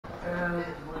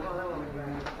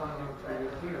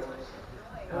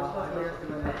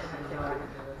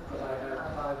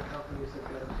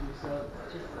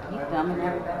I'm gonna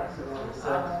have that.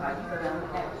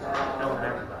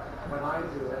 When I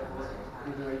do it,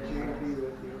 you do a JV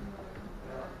with you,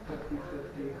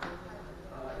 50-50. If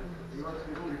you want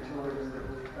to do utilities that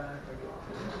will be back, I get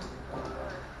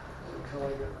until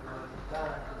I get the money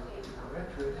back, no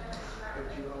interest, but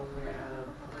you only have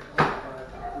 25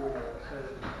 to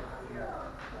 40% of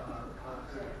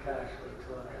the cash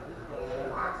until I have to go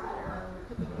back.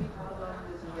 How long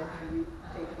does it have for you,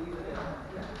 take for you to get home?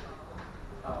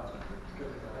 It's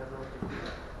going to depend on the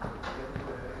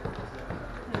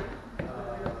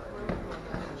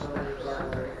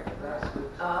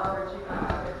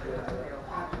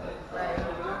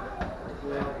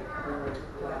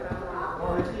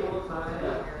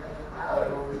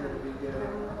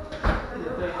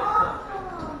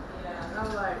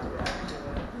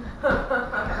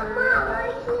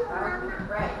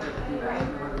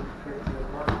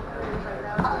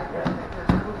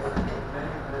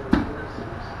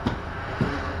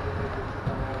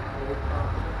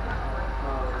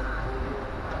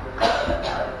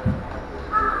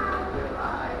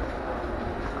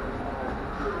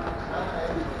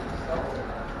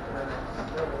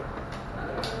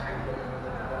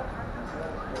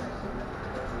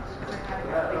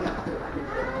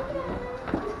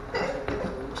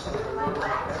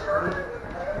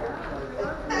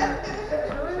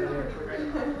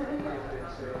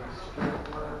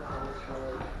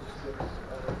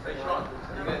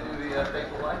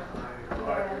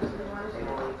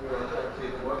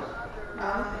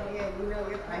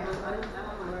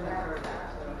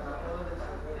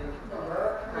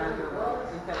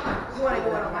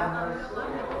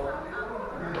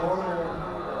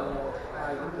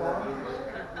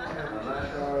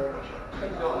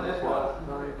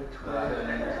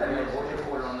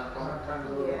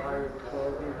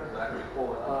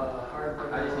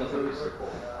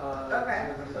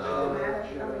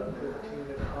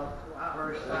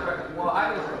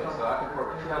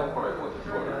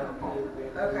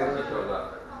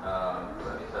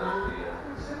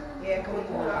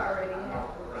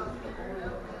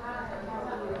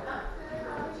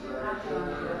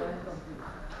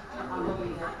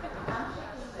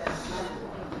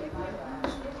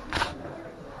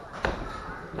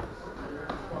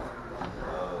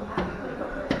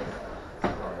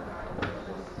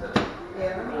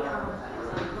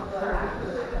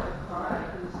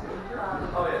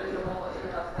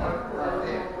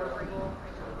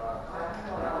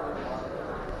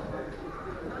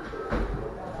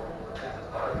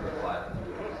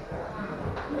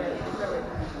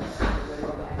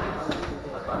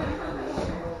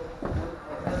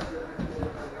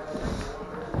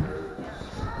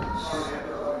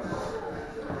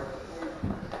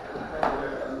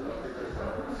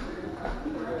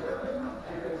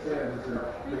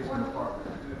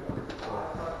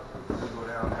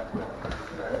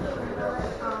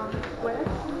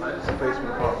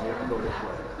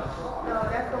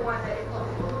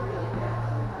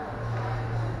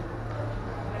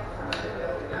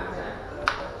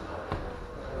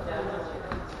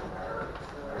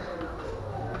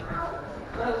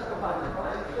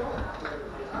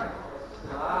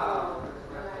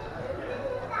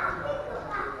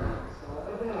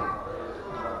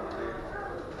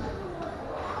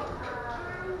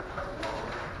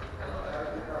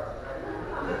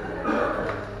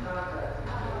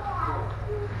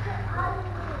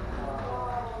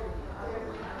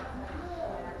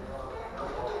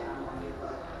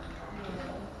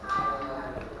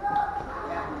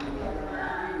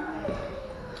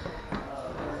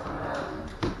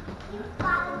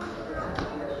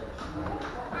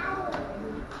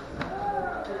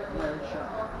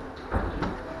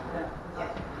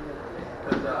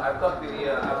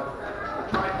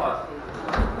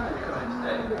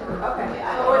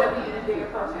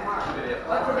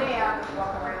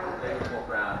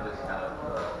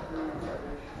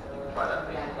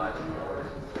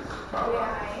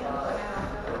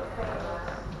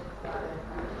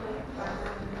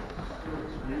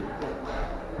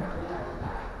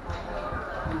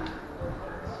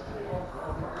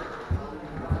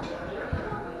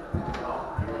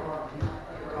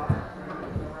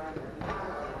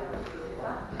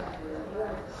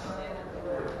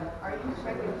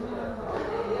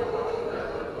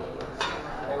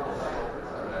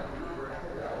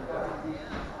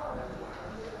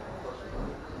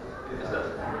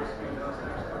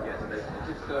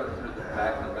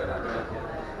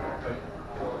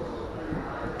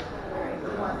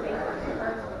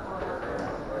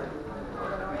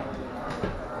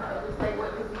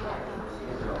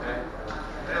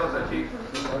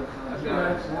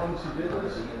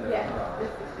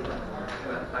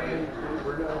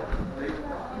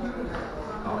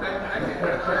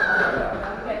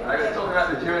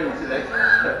today.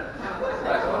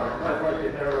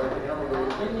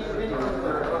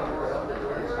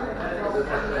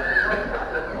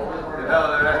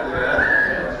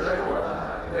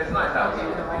 It's nice out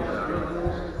here.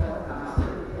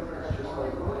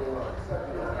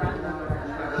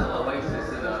 Oasis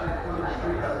in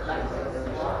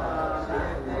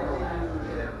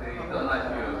you've got a nice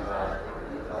view of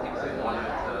Kingston Monument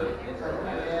to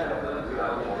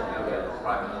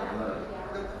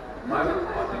private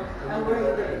party. And where are you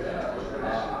living?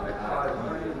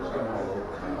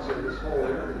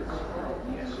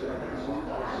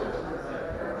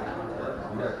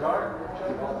 You got a car?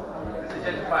 It's a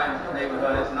gentrifying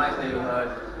neighborhood, it's a nice neighborhood,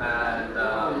 and I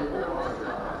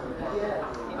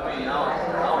mean, I was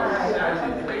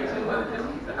seriously debating whether to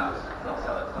keep the house, not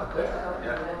sell it.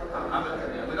 Yeah,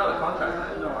 we got a contract on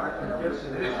it, no, if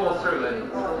it falls through, then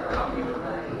I'll keep it.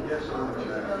 There's a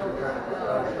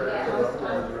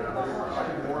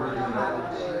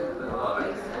lot of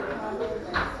it.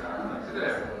 It's a good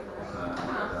area.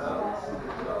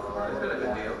 It's been a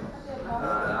good deal.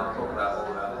 I'll talk about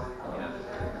this,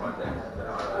 project.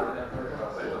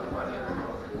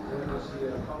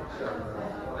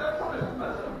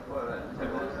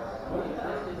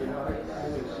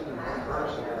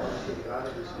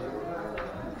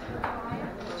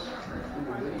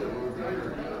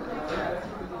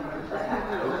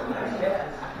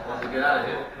 Once you get out of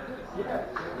here. Yeah.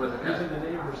 With the He's in the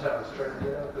neighbor's house trying to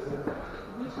get out the window.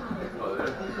 Oh, there?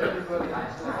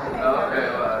 Oh, okay,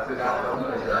 well, it's just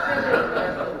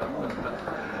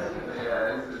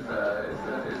yeah,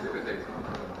 it's a good day.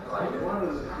 I like it. One of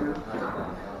the good,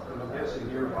 I'm guessing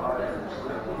nearby,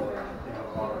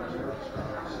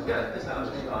 Yeah, this house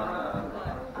is on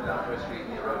First Street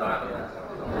near Rhode Island.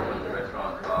 The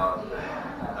restaurant, bar.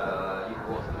 You can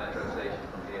walk to the metro station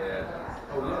from here.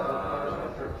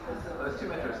 There's two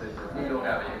metro stations. New York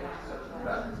Avenue,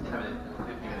 about 10-minute,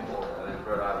 15-minute walk, and then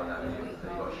Rhode Island Avenue.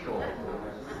 Then you got Shore.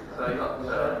 So you got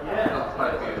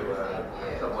quite a few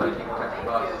subways. You can catch the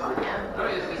bus. I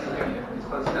mean, it's convenient. It's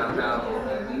close to downtown.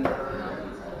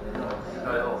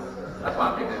 That's why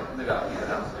I'm thinking maybe I'll keep the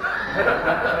house.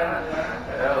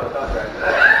 Yeah, well, that's right.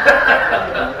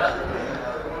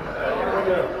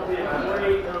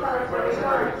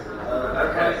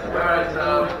 Okay, alright, so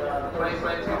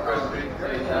 2022 First Street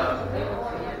is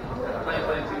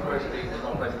 2022 First Street is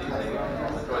Northwest DC,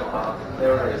 Detroit Park.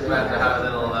 Just about to have a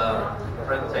little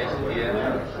presentation here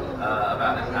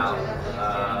about this house.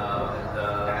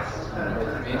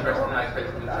 It'll be interesting. I expect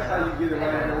to do that.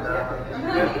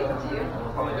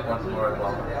 We'll probably do one tomorrow as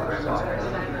well.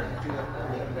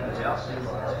 Anything else?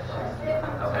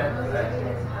 Okay.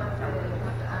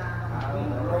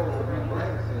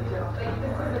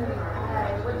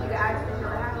 What did you guys think of the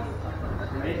house?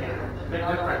 Big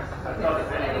difference. I saw the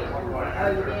video. Oh,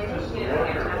 you did?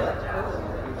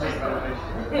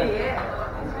 Yeah.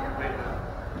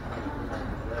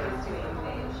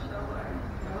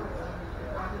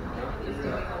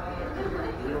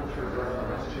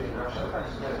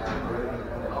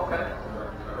 Okay.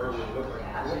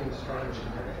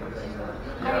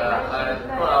 I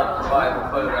thought I'll provide the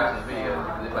photographs and video.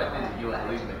 If I didn't, you wouldn't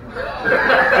believe me.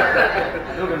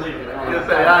 You'll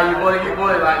say, you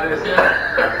bought it like this.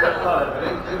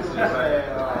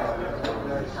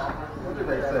 What did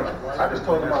they say? I just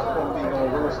told them I was supposed to be on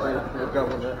real estate for the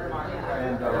government,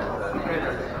 and It's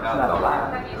not a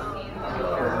lie.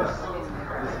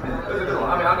 I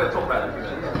mean, I'm going to talk about it in a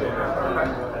few minutes.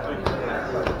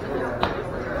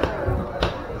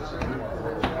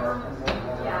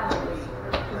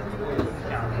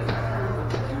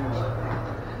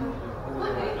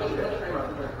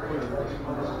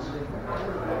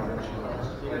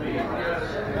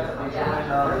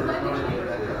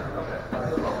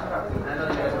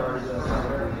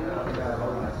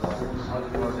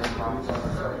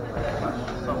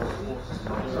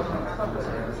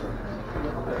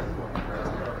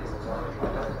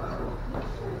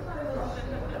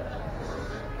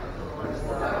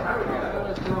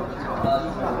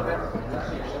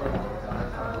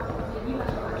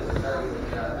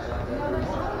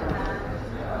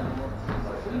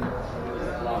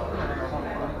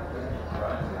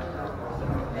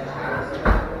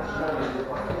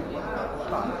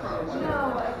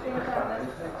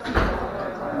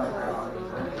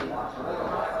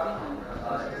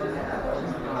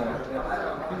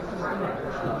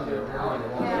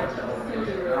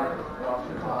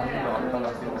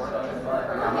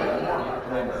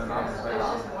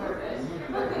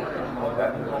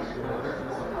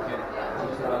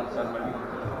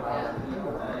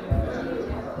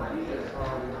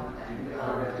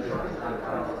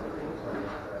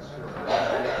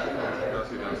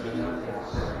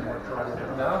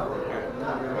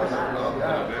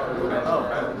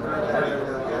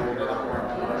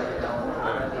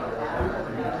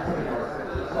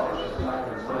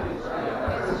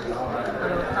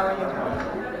 How are you?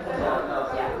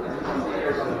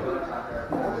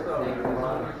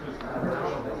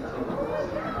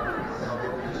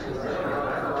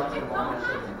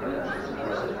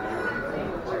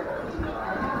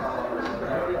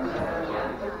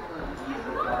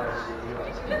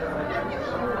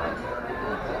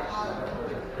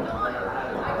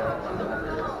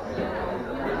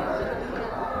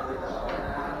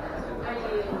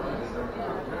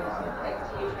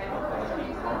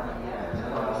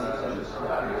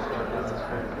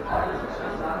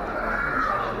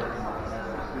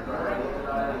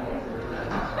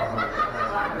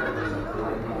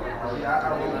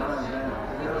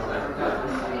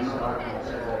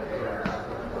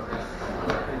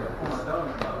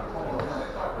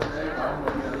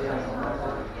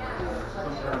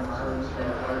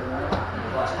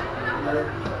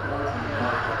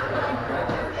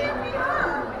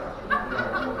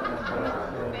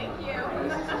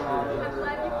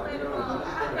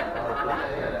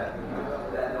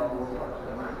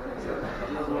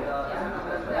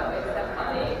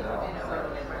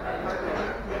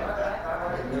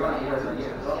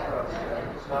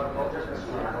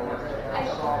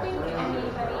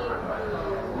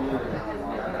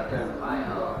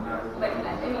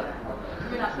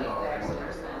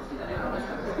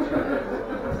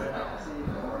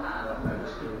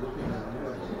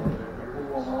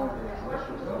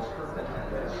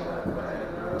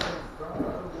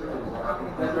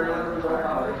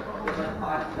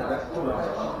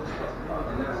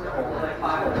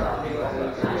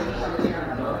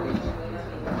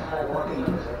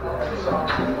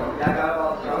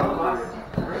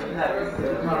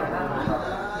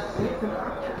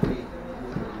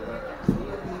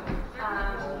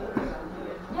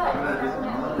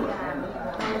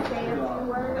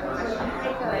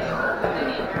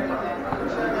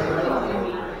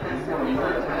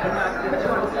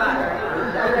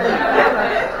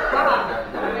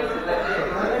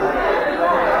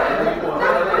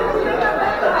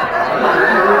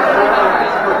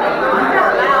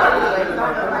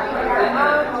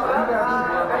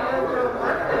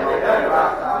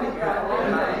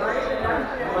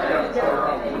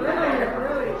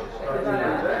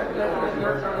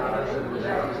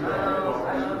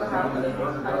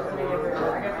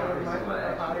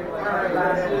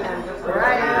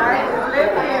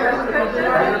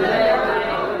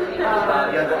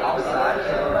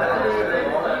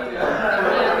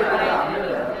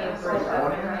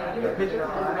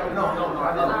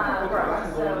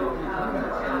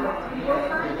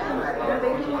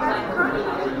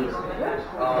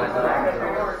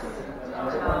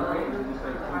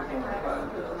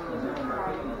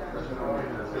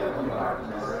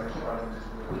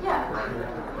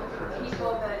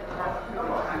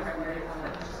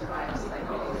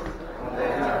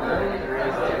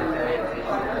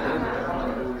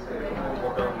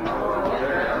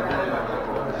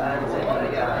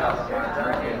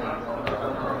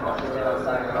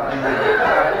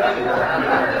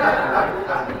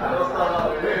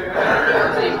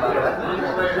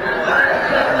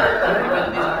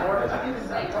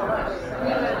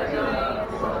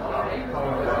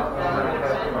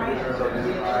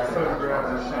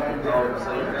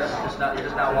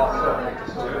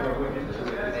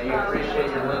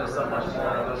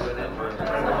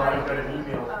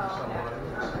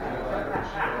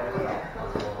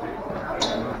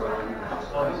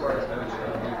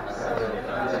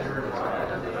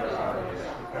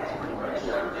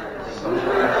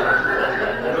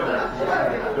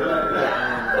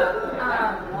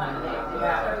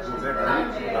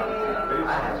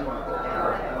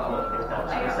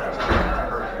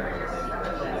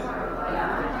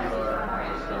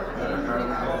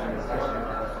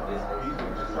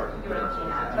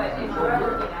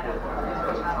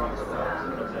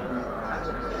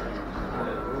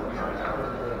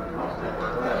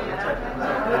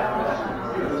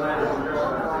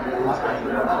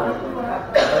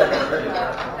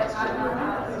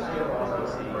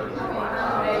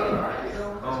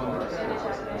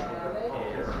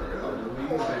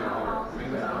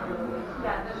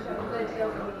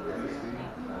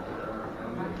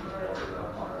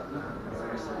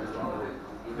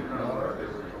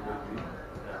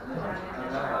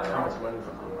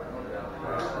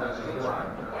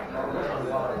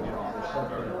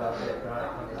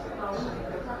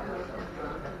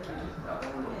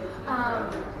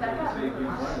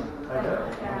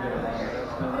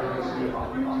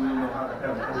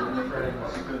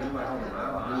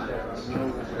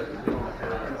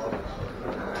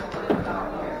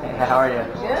 How are you?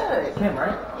 Good. Kim,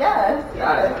 right? Yes.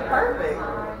 Got it. Yes. Perfect.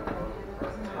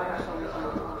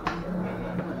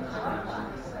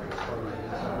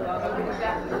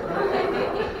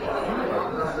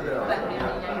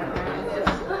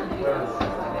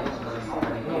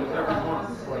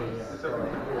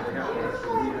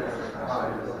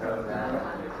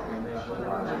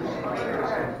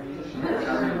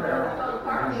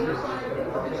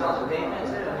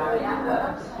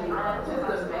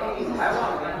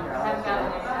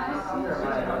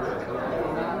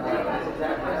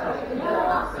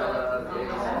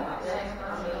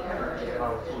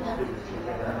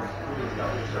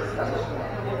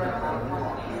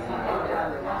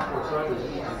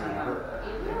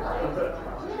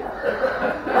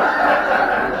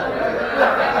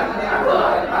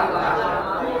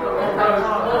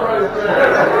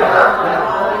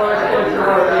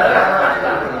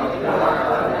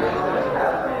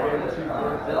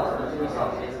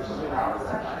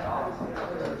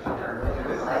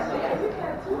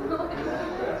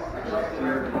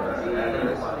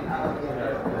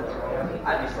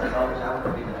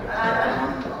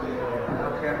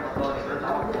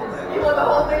 You want the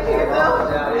whole thing to yourself?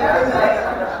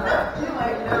 Yeah. You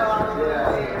like, no,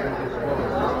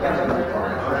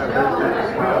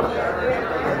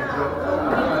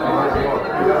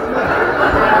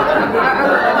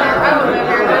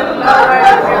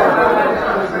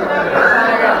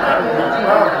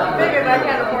 figured I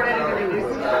can't afford anything to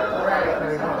do.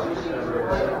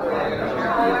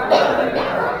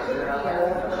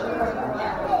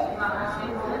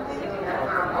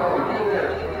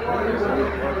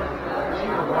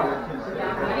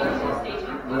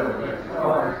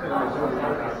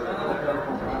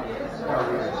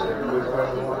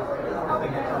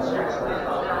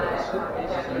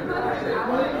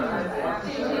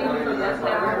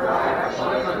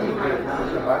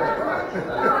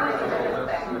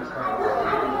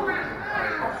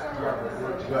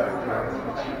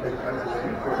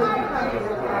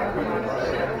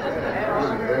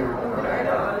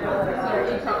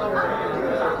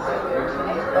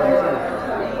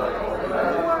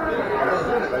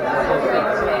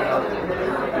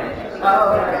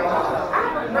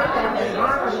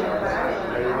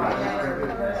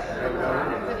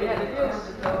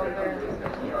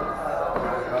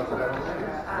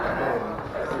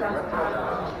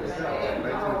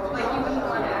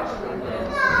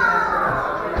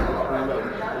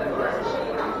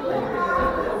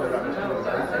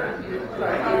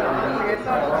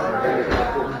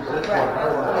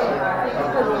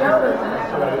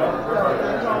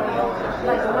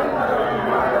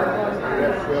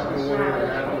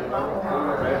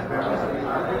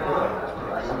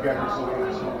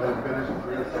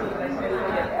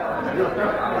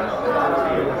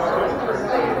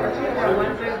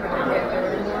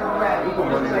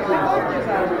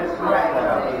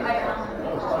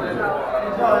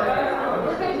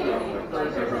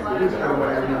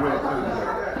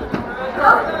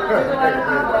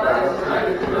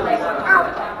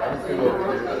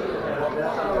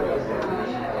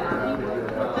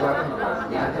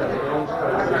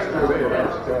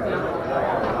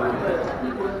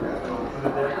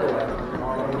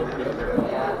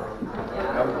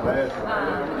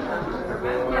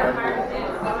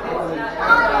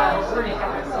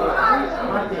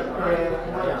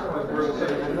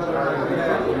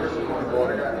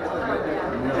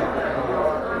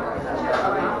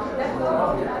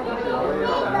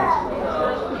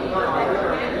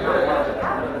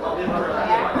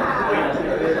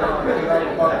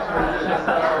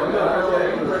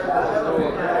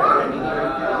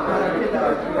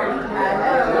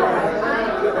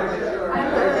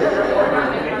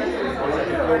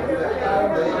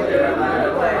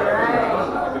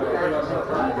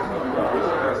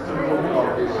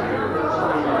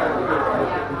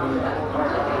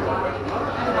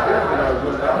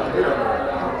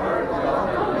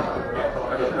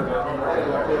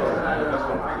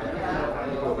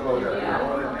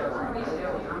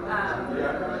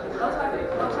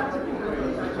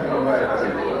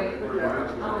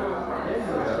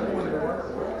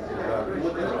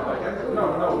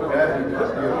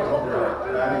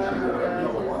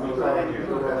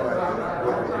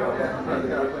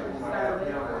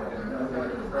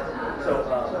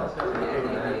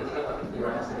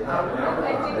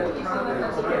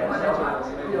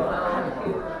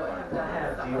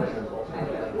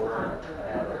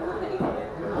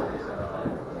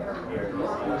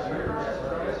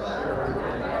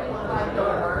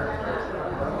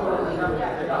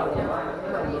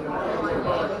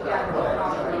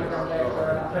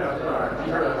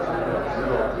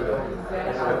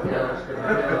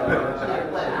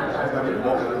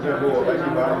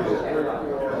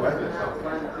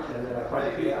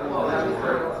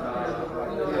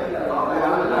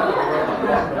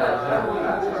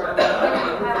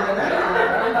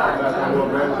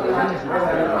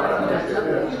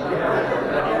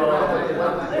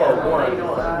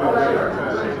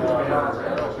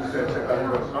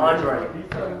 Andre.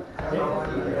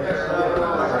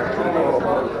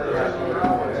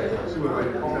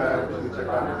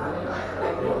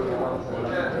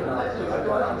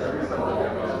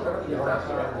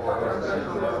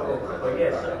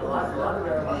 Yes, a lot of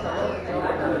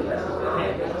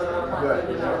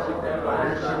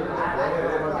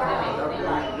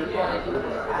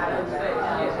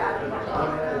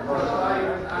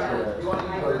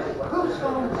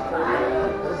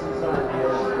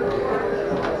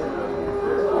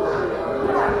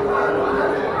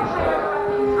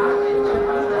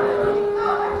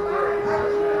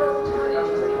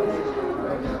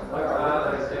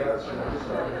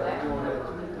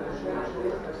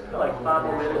like 5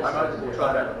 more minutes. I might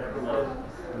try that.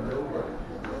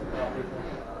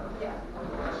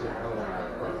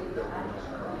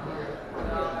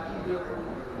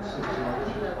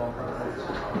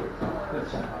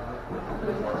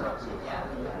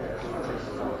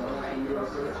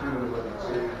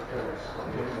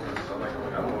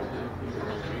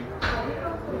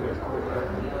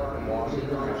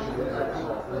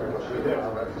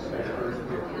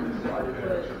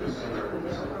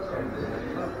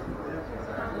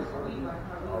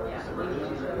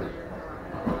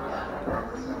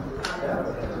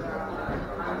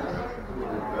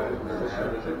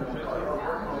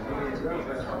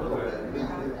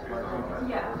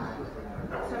 Yeah.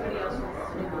 Somebody else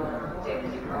was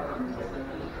dating.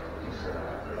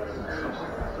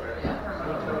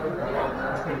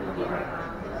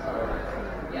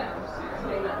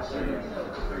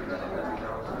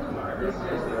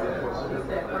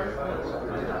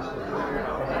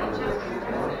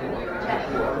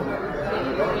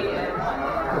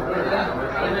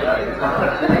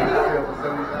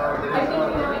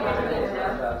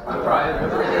 I'm trying.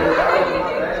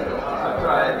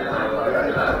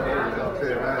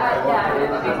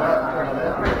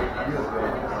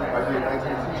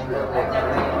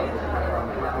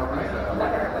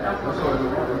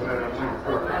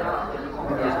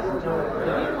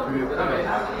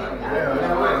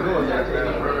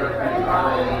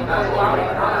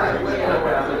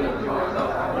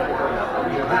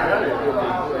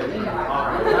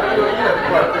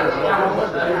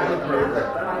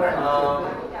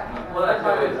 What I do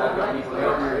is I go people see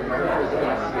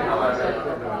how I say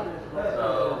so,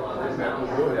 for example,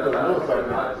 we got about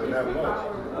 5, 6 weeks. And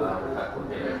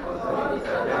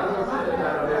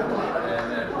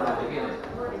then from the beginning,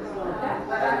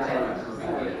 everything was to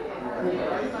begin.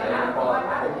 And all the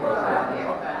whole process.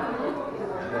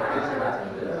 And then instrumental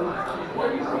design. What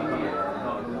you see here is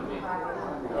nothing to me.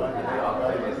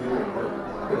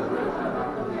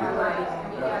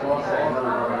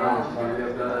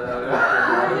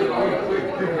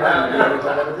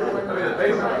 I mean, the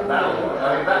basic battle.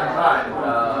 I mean, that design,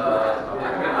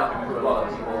 it came out because a lot of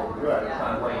people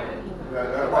kind of weighing it.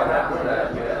 What happens is that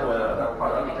you get a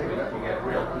product, you get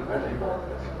real people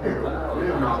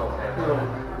involved.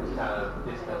 Kind of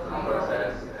distance the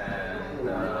process and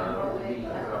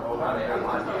how they have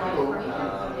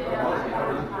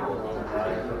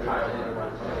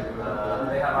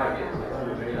they have ideas.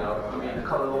 You know, I mean, the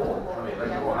color of the wall. I mean,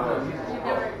 like, how many pieces you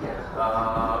got? I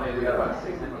mean, we got about 6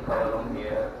 different colors on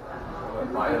here.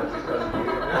 5 because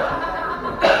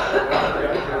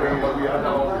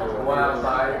one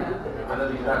outside, and then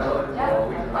these that color. So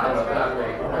we can balance that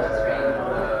way.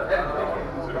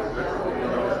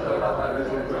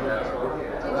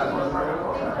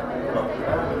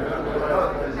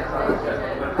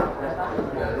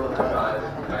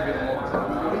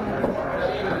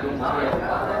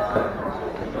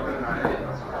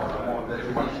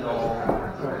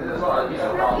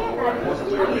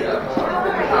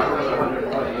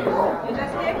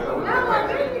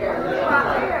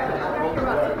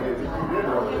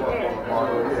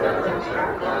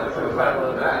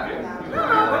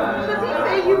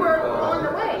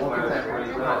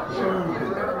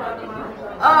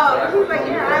 Oh, he's like,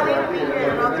 yeah, I wait to be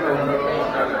here.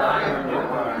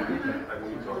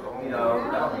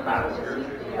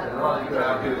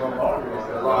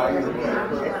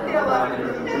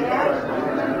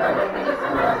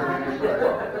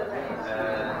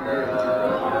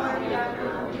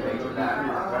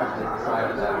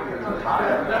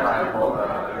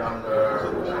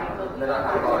 Then I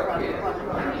have a lot of kids,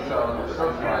 so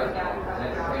socialize and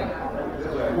entertainment.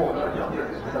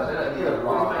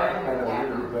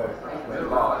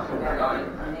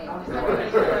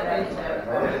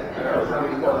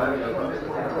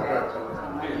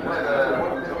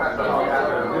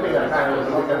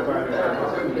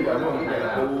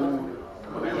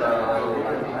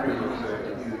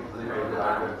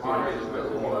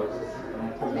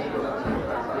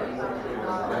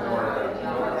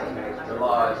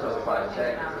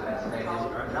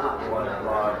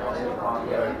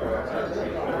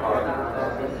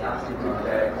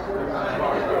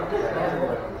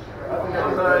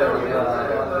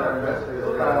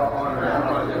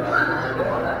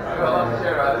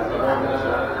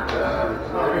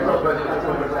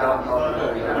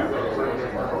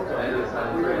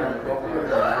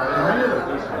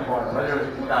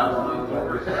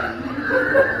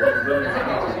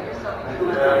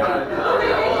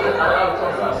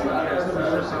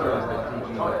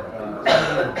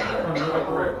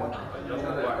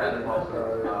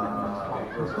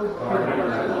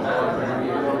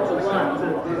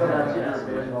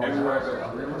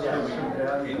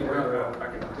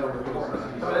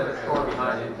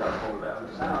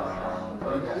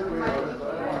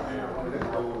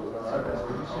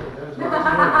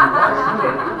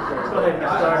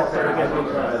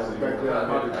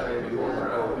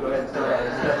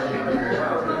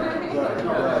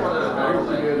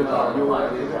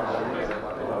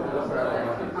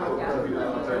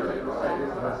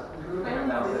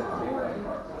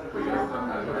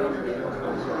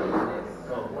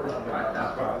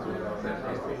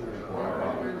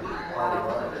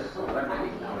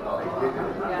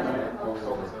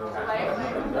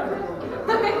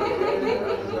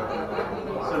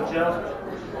 So, Joe,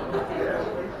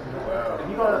 Have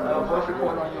you got a voice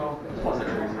record on your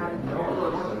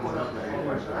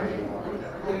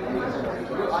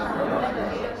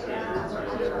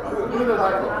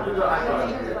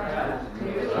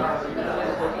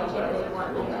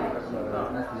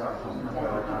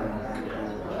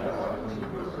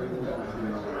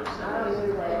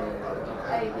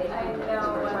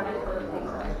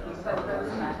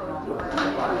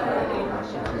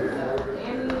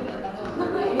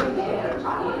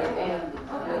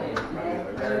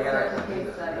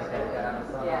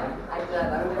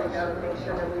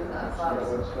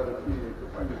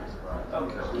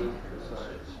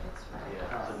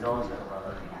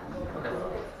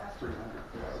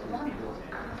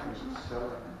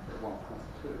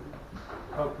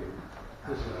Okay,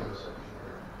 this is the section.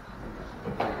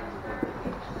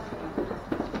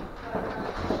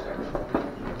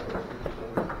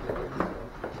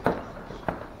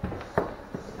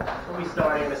 we'll be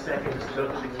starting in a second just to go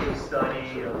through the case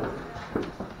study of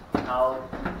how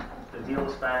the deal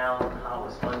was found, how it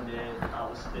was funded, how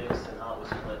it was fixed, and how it was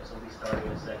split. So we'll be starting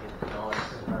in a second.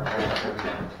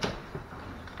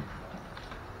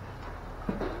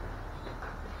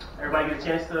 Everybody get a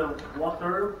chance to walk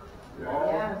through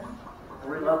all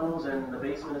 3 levels and the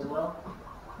basement as well?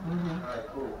 All right,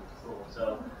 cool.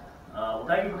 So, well,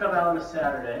 thank you for coming out on this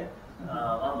Saturday.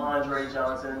 I'm Andre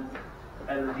Johnson,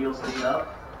 head of the Deal Speed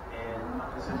Up, and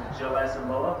this is Joe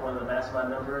Asamoah, one of the Mastermind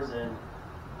members and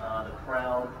the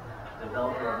crown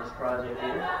developer of this project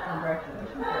here.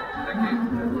 Congratulations. Thank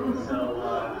you. So,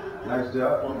 Nice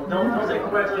job. well, don't say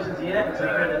congratulations yet until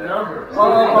you hear the numbers.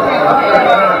 But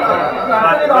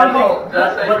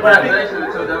congratulations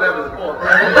until November 4th.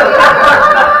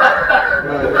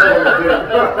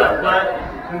 But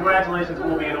congratulations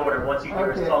will be in order once you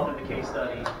hear us talk through the case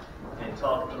study and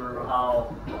talk through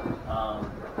how,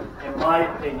 in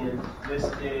my opinion, this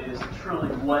is truly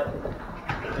what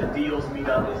the Deals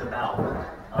Meetup is about.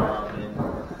 And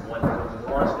when we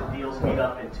launched the Deals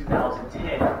Meetup in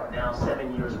 2010, now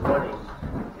 7 years running,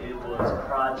 it was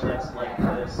projects like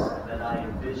this that I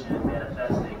envisioned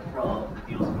manifesting from the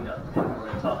Deals Meetup. And we're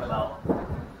going to talk about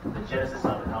the genesis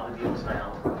of it, how the deal was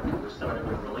found. We started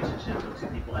with a relationship with 2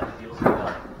 people at the Deals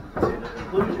Meetup to the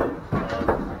conclusion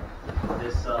of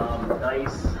this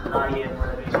nice high-end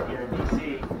renovation here in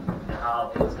DC and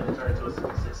how it's going to turn into a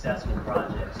successful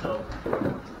project. So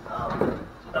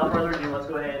without further ado, let's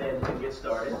go ahead and get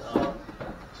started.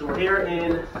 So we're here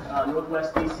in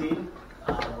Northwest DC.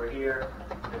 We're here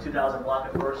in the 2000 block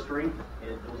at 1st Street.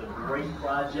 It was a great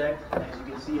project. As you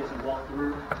can see as you walk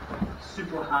through,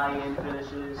 super high-end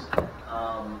finishes,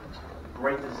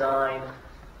 great design,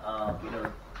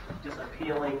 just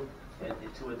appealing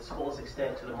to its fullest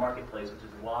extent to the marketplace, which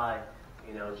is why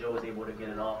Joe was able to get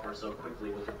an offer so quickly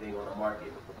with it being on the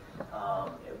market.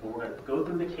 We're going to go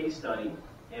through the case study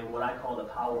in what I call the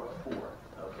power of 4.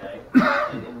 Okay,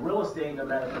 in real estate, no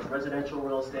matter if it's residential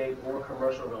real estate or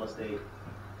commercial real estate,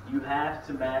 you have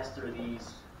to master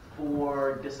these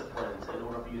 4 disciplines in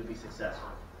order for you to be successful.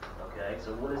 Okay,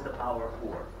 so what is the power of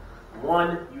 4?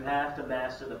 1, you have to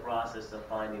master the process of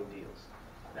finding deals.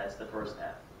 That's the first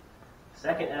F.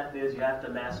 Second F is you have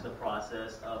to master the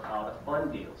process of how to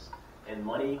fund deals. And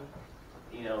money,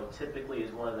 typically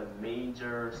is one of the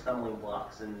major stumbling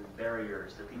blocks and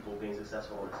barriers to people being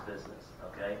successful in this business.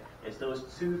 Okay, it's those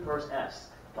 2 first Fs,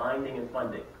 finding and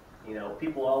funding.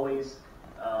 People always,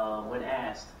 when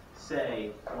asked,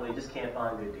 say, well, they just can't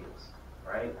find good deals,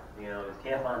 right? They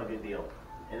can't find a good deal.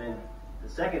 And then the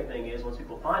second thing is, once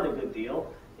people find a good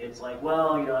deal, it's like,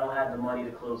 well, I don't have the money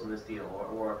to close on this deal,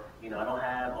 or I don't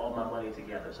have all my money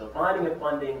together. So finding and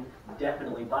funding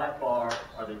definitely, by far,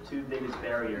 are the 2 biggest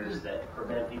barriers that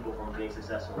prevent people from being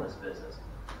successful in this business.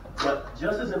 But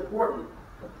just as important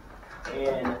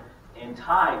and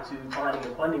tied to finding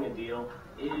and funding a deal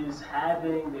is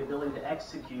having the ability to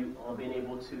execute on being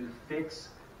able to fix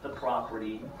the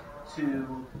property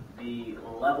to the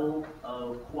level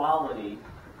of quality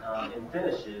and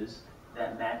finishes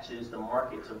that matches the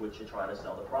market to which you're trying to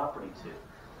sell the property to.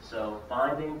 So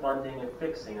finding, funding, and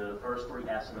fixing are the first 3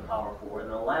 F's in the power of 4.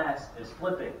 And the last is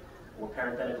flipping, or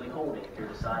parenthetically holding, if you're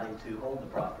deciding to hold the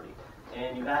property.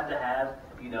 And you have to have,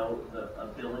 the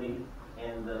ability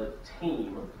and the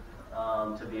team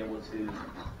to be able to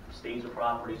stage a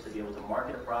property, to be able to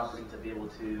market a property, to be able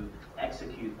to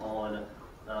execute on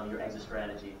your exit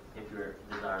strategy if you're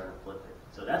desiring to flip it.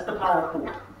 So that's the power of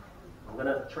 4. I'm going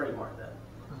to trademark that.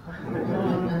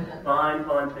 Find,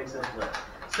 fund, fix, and flip.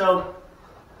 So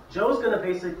Joe's going to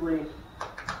basically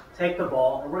take the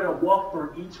ball, and we're going to walk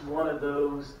through each one of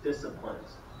those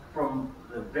disciplines from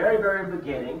the very, very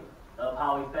beginning of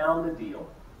how he found the deal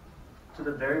to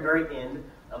the very, very end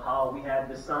of how we had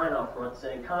the sign up front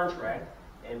saying contract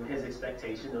and his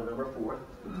expectation November 4th,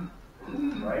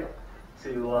 right? To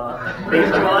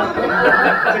fingers crossed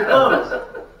to close.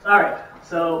 All right.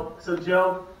 So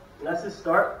Joe, let's just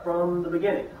start from the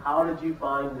beginning. How did you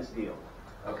find this deal?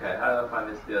 Okay, how did I find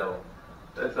this deal?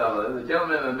 There's a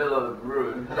gentleman in the middle of the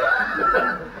room.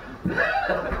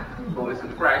 Well, this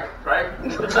is Frank. Frank?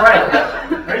 Frank.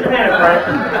 Raise your hand,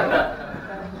 Frank.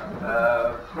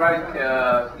 Frank,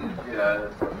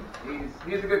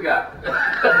 he's a good guy.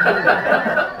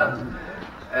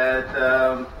 And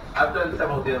I've done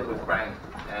several deals with Frank,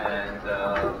 and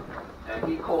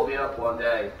he called me up one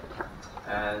day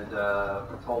and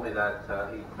told me that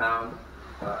he found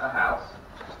a house,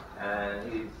 and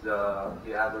he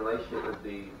has a relationship with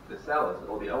the sellers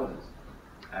or the owners,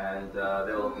 and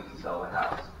they were looking to sell the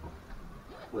house.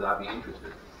 Would I be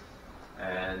interested?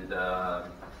 And the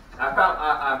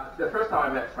first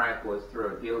time I met Frank was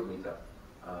through a deal meetup,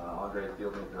 Andre's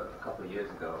deal meetup a couple of years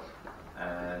ago,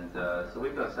 and so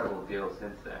we've done several deals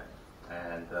since then.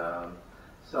 And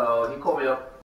so he called me up